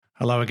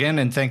Hello again,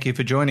 and thank you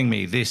for joining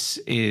me. This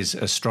is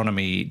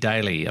Astronomy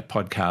Daily, a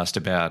podcast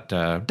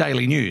about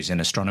daily news in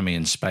astronomy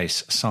and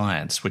space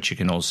science, which you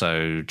can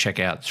also check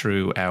out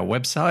through our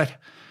website,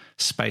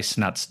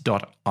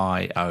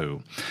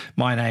 spacenuts.io.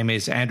 My name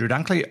is Andrew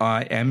Dunkley.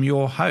 I am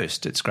your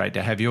host. It's great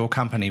to have your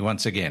company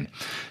once again.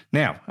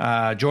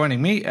 Now,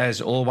 joining me,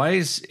 as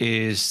always,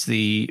 is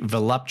the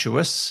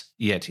voluptuous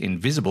yet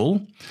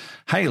invisible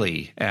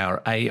Hayley,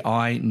 our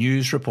AI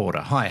news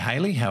reporter. Hi,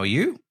 Hayley. How are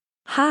you?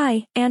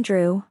 Hi,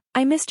 Andrew.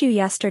 I missed you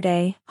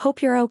yesterday.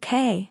 Hope you're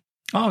okay.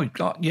 Oh,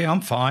 yeah,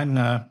 I'm fine.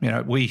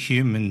 We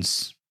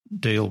humans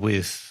deal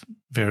with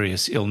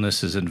various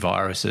illnesses and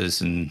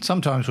viruses, and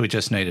sometimes we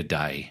just need a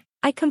day.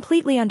 I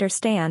completely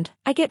understand.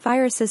 I get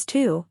viruses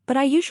too, but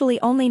I usually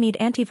only need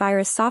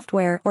antivirus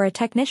software or a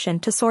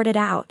technician to sort it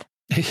out.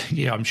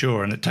 Yeah, I'm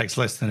sure, and it takes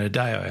less than a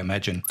day, I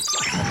imagine.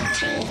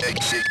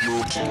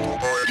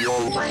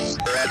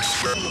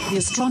 The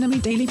Astronomy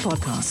Daily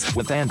Podcast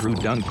with Andrew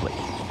Dunkley.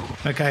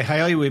 Okay,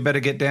 Hayley, we better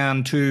get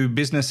down to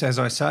business, as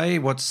I say.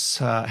 What's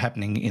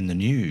happening in the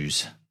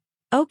news?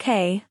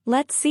 Okay,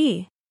 let's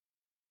see.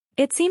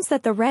 It seems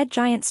that the red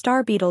giant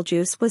star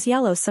Betelgeuse was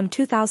yellow some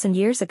 2,000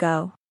 years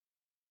ago.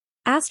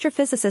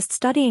 Astrophysicists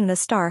studying the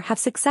star have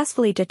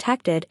successfully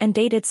detected and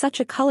dated such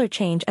a color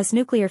change as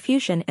nuclear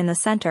fusion in the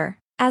center,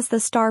 as the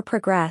star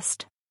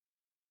progressed.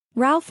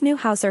 Ralph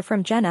Neuhauser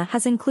from Jena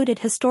has included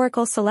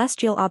historical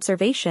celestial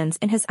observations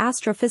in his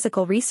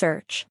astrophysical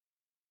research.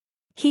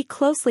 He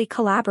closely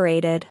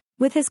collaborated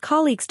with his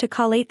colleagues to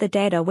collate the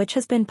data, which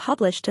has been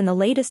published in the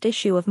latest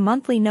issue of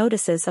Monthly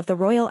Notices of the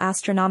Royal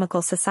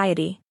Astronomical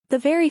Society. The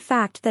very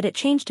fact that it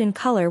changed in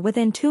color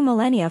within 2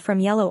 millennia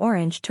from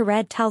yellow-orange to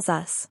red tells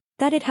us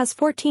that it has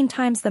 14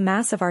 times the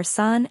mass of our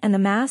Sun, and the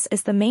mass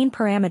is the main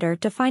parameter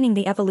defining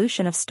the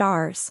evolution of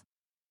stars.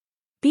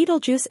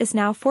 Betelgeuse is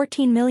now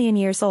 14 million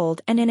years old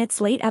and in its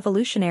late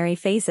evolutionary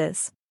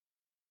phases.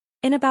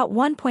 In about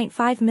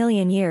 1.5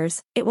 million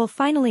years, it will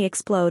finally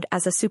explode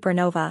as a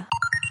supernova.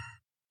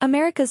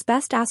 America's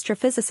best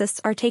astrophysicists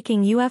are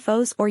taking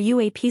UFOs or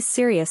UAPs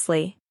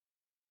seriously.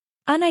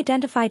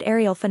 Unidentified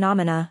aerial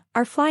phenomena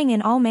are flying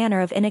in all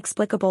manner of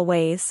inexplicable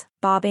ways,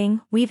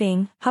 bobbing,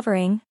 weaving,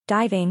 hovering,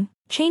 diving,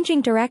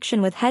 changing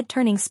direction with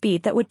head-turning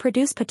speed that would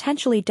produce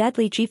potentially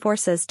deadly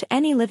G-forces to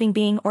any living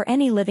being or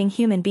any living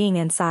human being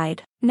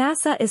inside.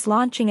 NASA is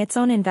launching its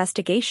own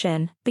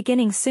investigation,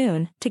 beginning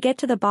soon, to get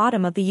to the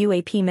bottom of the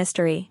UAP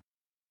mystery.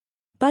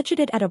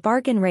 Budgeted at a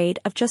bargain rate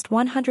of just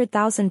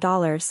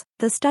 $100,000,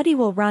 the study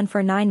will run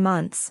for 9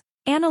 months,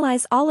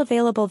 analyze all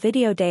available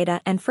video data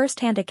and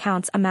first-hand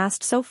accounts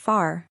amassed so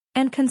far,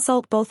 and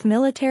consult both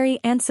military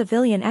and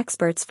civilian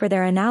experts for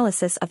their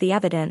analysis of the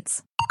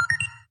evidence.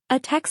 A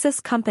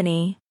Texas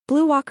company,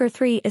 Blue Walker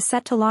 3, is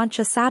set to launch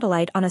a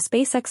satellite on a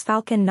SpaceX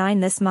Falcon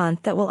 9 this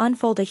month that will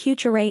unfold a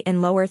huge array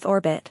in low Earth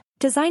orbit,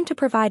 designed to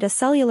provide a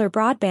cellular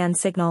broadband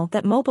signal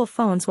that mobile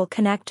phones will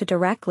connect to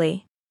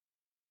directly.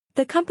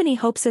 The company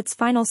hopes its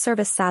final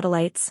service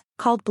satellites,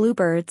 called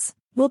Bluebirds,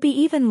 will be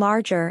even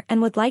larger and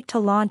would like to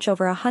launch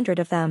over 100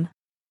 of them.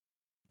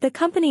 The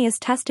company is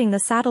testing the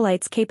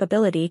satellite's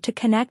capability to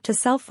connect to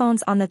cell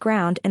phones on the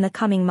ground in the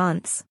coming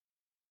months.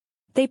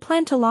 They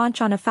plan to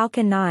launch on a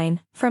Falcon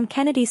 9 from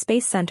Kennedy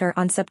Space Center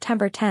on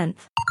September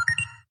 10th.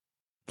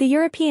 The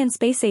European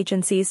Space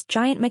Agency's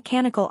giant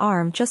mechanical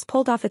arm just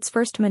pulled off its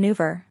first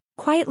maneuver,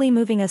 quietly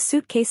moving a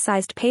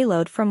suitcase-sized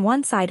payload from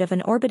one side of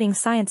an orbiting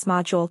science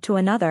module to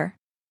another.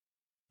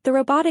 The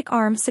robotic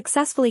arm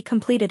successfully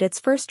completed its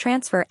first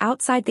transfer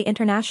outside the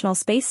International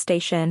Space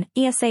Station,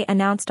 ESA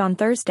announced on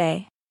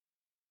Thursday.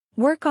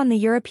 Work on the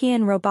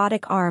European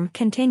robotic arm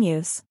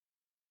continues.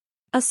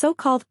 A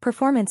so-called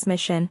performance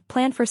mission,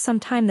 planned for some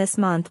time this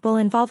month, will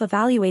involve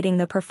evaluating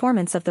the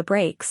performance of the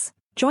brakes,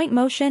 joint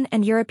motion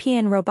and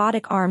European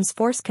robotic arm's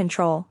force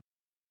control.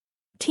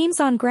 Teams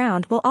on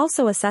ground will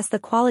also assess the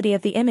quality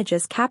of the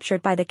images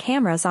captured by the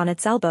cameras on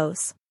its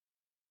elbows.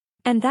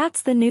 And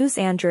that's the news,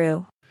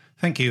 Andrew.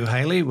 Thank you,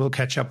 Hayley. We'll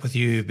catch up with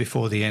you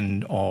before the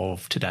end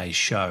of today's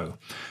show.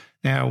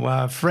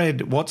 Now,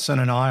 Fred Watson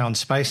and I on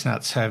Space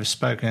Nuts have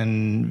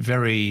spoken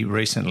very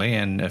recently,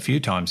 and a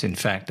few times in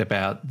fact,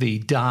 about the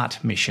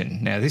DART mission.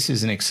 Now, this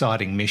is an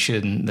exciting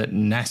mission that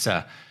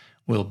NASA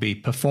will be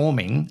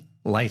performing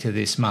later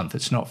this month.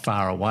 It's not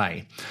far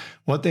away.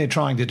 What they're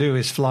trying to do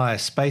is fly a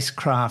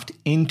spacecraft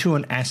into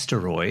an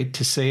asteroid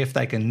to see if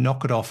they can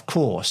knock it off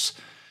course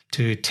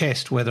to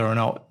test whether or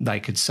not they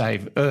could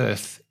save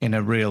Earth in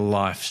a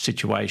real-life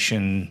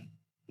situation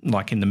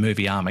like in the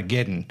movie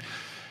Armageddon.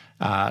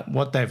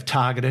 What they've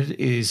targeted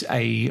is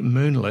a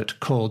moonlet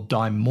called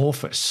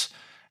Dimorphos,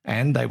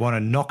 and they want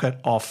to knock it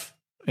off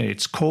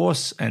its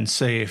course and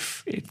see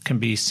if it can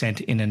be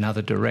sent in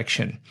another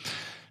direction.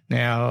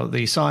 Now,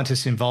 the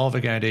scientists involved are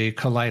going to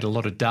collate a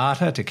lot of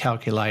data to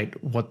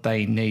calculate what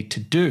they need to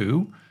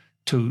do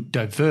to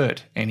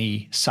divert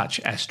any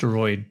such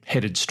asteroid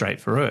headed straight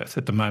for Earth.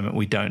 At the moment,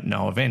 we don't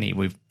know of any.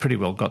 We've pretty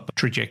well got the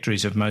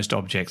trajectories of most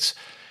objects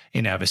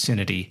in our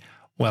vicinity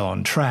well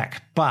on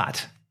track,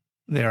 but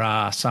there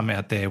are some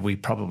out there we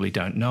probably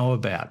don't know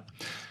about.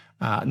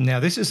 Now,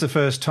 this is the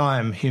first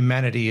time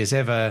humanity has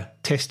ever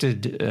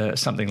tested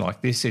something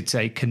like this. It's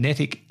a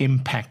kinetic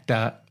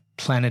impactor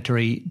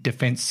planetary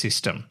defence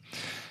system.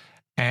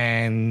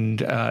 And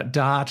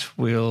DART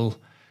will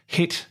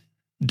hit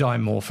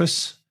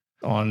Dimorphos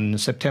on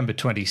September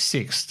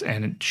 26th,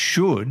 and it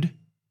should,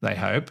 they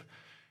hope,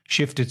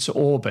 shift its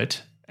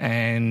orbit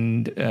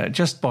and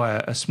just by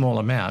a small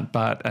amount,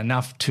 but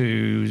enough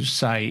to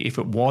say if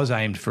it was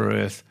aimed for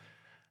Earth,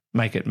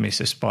 make it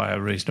miss us by a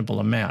reasonable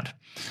amount.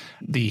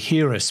 The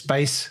Hera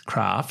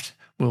spacecraft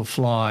will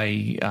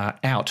fly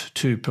out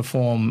to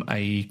perform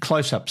a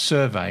close-up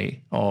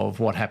survey of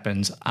what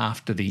happens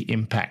after the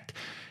impact.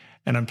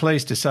 And I'm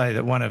pleased to say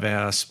that one of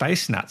our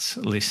Space Nuts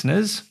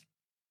listeners,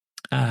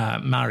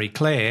 Marie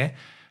Claire,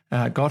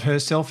 got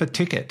herself a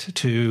ticket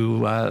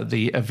to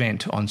the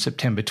event on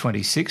September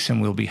 26th,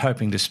 and we'll be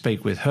hoping to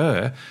speak with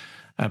her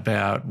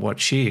about what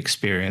she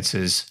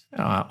experiences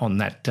on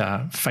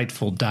that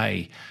fateful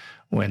day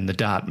when the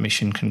DART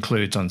mission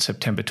concludes on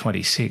September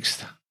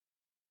 26th.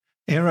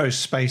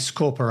 Aerospace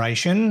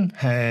Corporation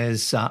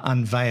has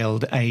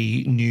unveiled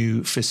a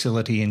new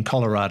facility in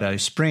Colorado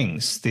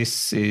Springs.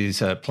 This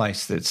is a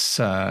place that's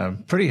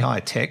pretty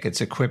high tech.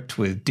 It's equipped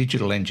with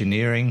digital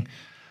engineering,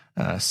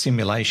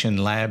 simulation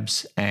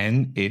labs,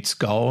 and its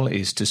goal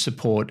is to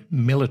support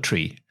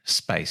military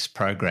space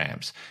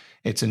programs.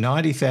 It's a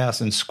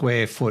 90,000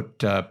 square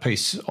foot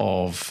piece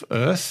of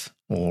earth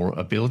or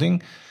a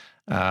building,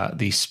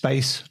 the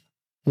Space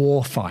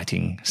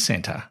Warfighting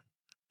Centre.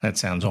 That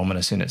sounds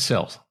ominous in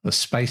itself, the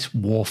Space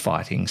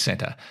Warfighting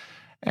Centre.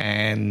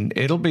 And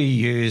it'll be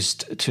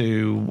used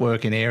to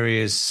work in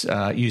areas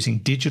using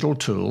digital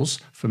tools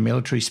for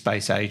military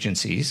space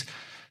agencies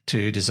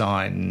to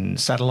design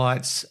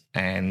satellites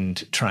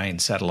and train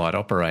satellite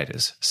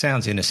operators.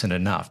 Sounds innocent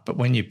enough, but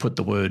when you put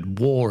the word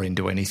war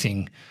into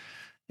anything,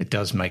 it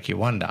does make you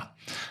wonder.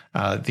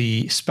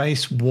 The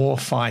Space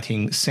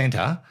Warfighting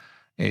Centre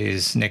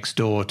is next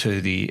door to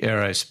the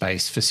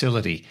aerospace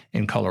facility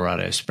in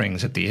Colorado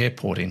Springs at the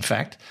airport, in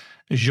fact.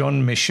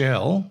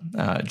 Jean-Michel,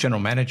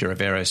 General Manager of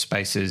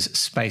Aerospace's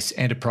Space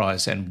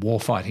Enterprise and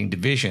Warfighting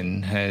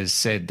Division, has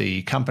said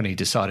the company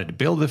decided to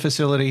build the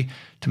facility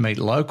to meet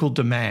local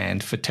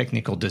demand for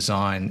technical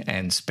design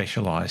and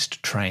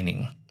specialised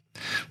training.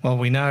 Well,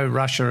 we know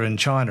Russia and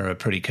China are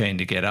pretty keen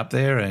to get up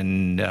there,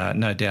 and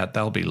no doubt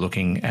they'll be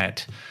looking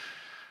at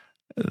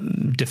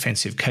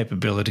defensive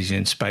capabilities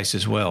in space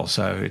as well.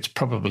 So it's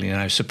probably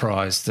no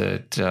surprise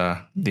that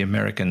the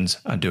Americans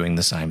are doing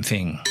the same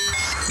thing.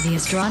 The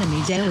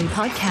Astronomy Daily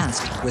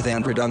Podcast with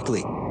Andrew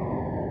Dunkley.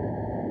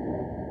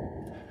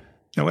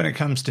 Now, when it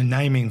comes to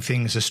naming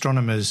things,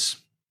 astronomers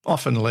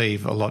often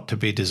leave a lot to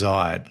be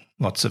desired.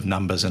 Lots of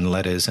numbers and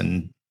letters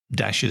and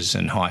dashes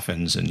and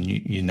hyphens and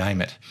you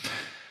name it.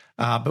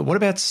 But what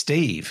about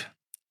Steve?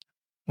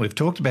 We've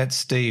talked about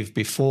Steve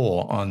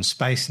before on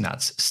Space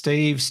Nuts.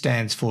 Steve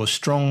stands for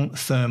Strong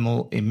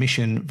Thermal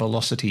Emission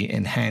Velocity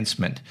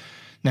Enhancement.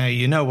 Now,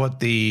 you know what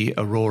the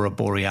Aurora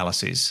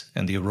Borealis is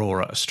and the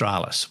Aurora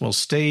Australis. Well,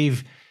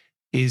 Steve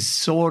is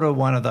sort of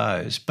one of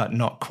those, but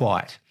not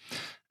quite.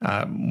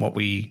 What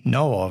we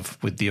know of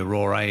with the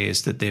aurorae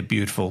is that they're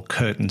beautiful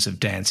curtains of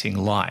dancing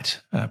light,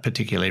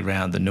 particularly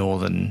around the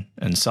northern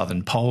and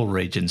southern pole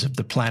regions of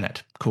the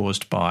planet,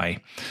 caused by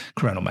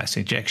coronal mass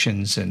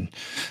ejections and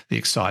the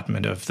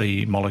excitement of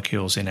the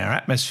molecules in our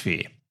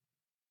atmosphere.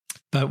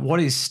 But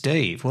what is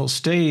Steve? Well,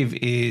 Steve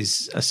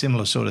is a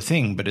similar sort of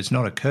thing, but it's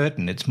not a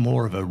curtain. It's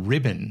more of a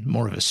ribbon,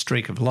 more of a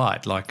streak of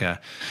light, like a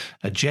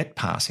jet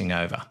passing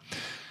over.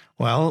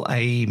 Well,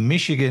 a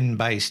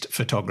Michigan-based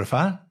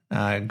photographer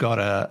got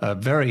a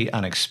very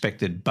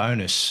unexpected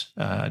bonus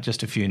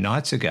just a few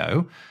nights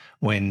ago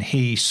when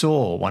he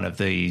saw one of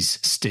these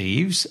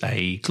Steves,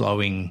 a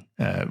glowing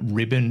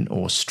ribbon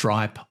or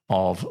stripe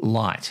of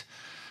light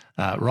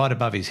right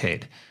above his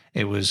head.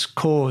 It was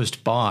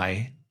caused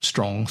by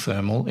Strong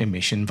Thermal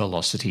Emission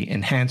Velocity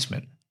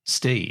Enhancement,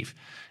 Steve.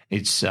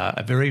 It's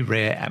a very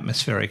rare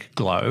atmospheric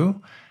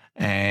glow,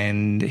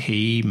 and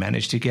he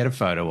managed to get a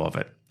photo of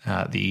it.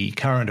 The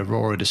current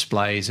aurora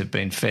displays have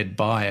been fed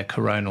by a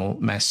coronal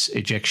mass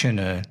ejection,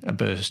 a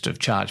burst of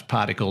charged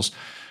particles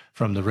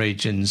from the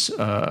regions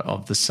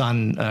of the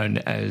sun known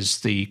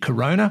as the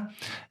corona,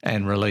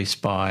 and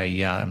released by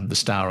the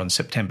star on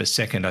September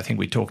 2nd. I think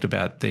we talked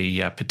about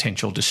the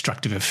potential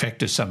destructive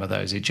effect of some of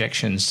those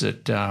ejections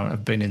that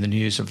have been in the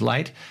news of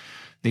late.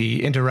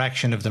 The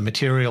interaction of the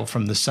material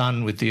from the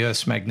sun with the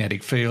Earth's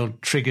magnetic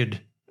field triggered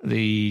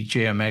the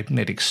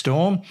geomagnetic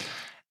storm,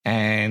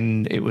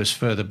 and it was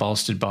further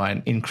bolstered by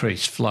an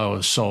increased flow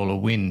of solar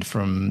wind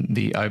from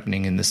the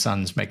opening in the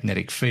sun's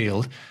magnetic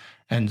field,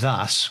 and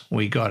thus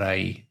we got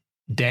a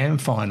damn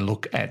fine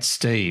look at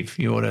Steve.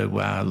 You ought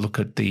to look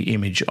at the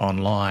image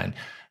online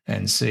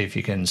and see if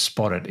you can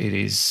spot it. It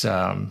is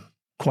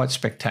quite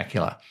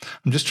spectacular.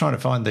 I'm just trying to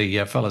find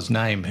the fella's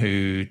name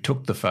who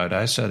took the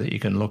photo so that you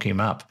can look him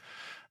up.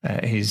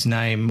 His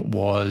name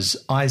was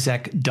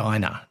Isaac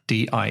Diener,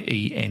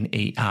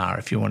 Diener,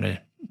 if you want to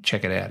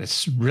check it out.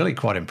 It's really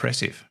quite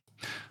impressive.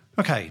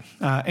 Okay,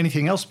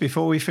 anything else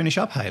before we finish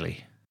up,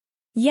 Hayley?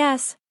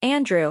 Yes,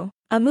 Andrew,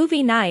 a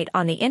movie night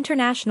on the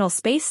International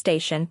Space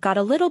Station got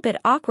a little bit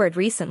awkward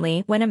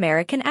recently when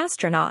American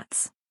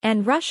astronauts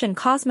and Russian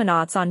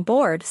cosmonauts on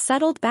board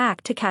settled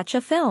back to catch a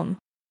film.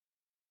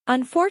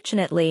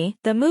 Unfortunately,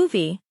 the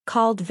movie,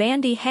 called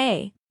Vandy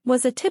Hay,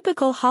 was a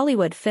typical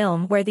Hollywood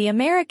film where the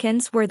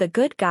Americans were the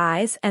good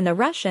guys and the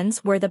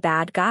Russians were the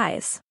bad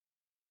guys.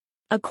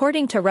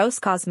 According to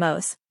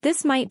Roscosmos,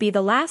 this might be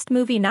the last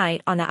movie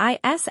night on the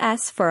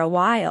ISS for a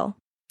while.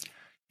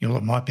 You know,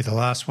 it might be the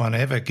last one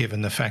ever,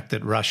 given the fact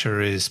that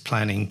Russia is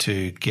planning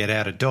to get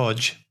out of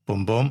Dodge,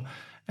 boom boom,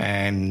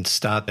 and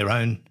start their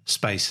own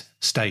space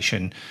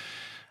station,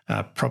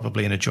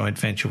 probably in a joint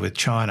venture with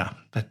China.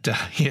 But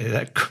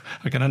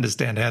I can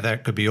understand how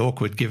that could be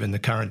awkward given the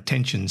current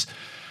tensions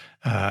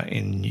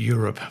in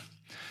Europe.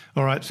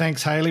 All right,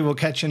 thanks, Hayley. We'll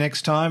catch you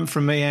next time.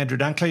 From me, Andrew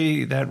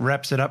Dunkley, that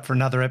wraps it up for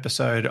another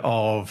episode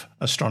of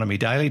Astronomy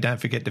Daily. Don't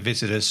forget to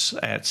visit us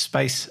at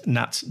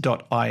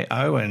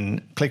spacenuts.io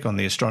and click on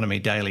the Astronomy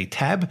Daily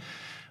tab,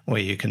 where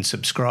you can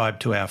subscribe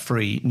to our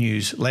free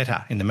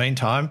newsletter. In the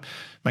meantime,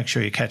 make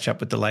sure you catch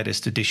up with the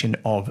latest edition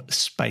of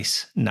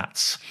Space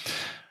Nuts.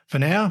 For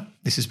now,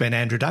 this has been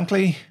Andrew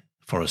Dunkley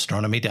for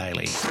Astronomy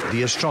Daily.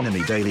 The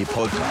Astronomy Daily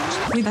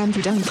podcast with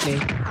Andrew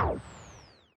Dunkley.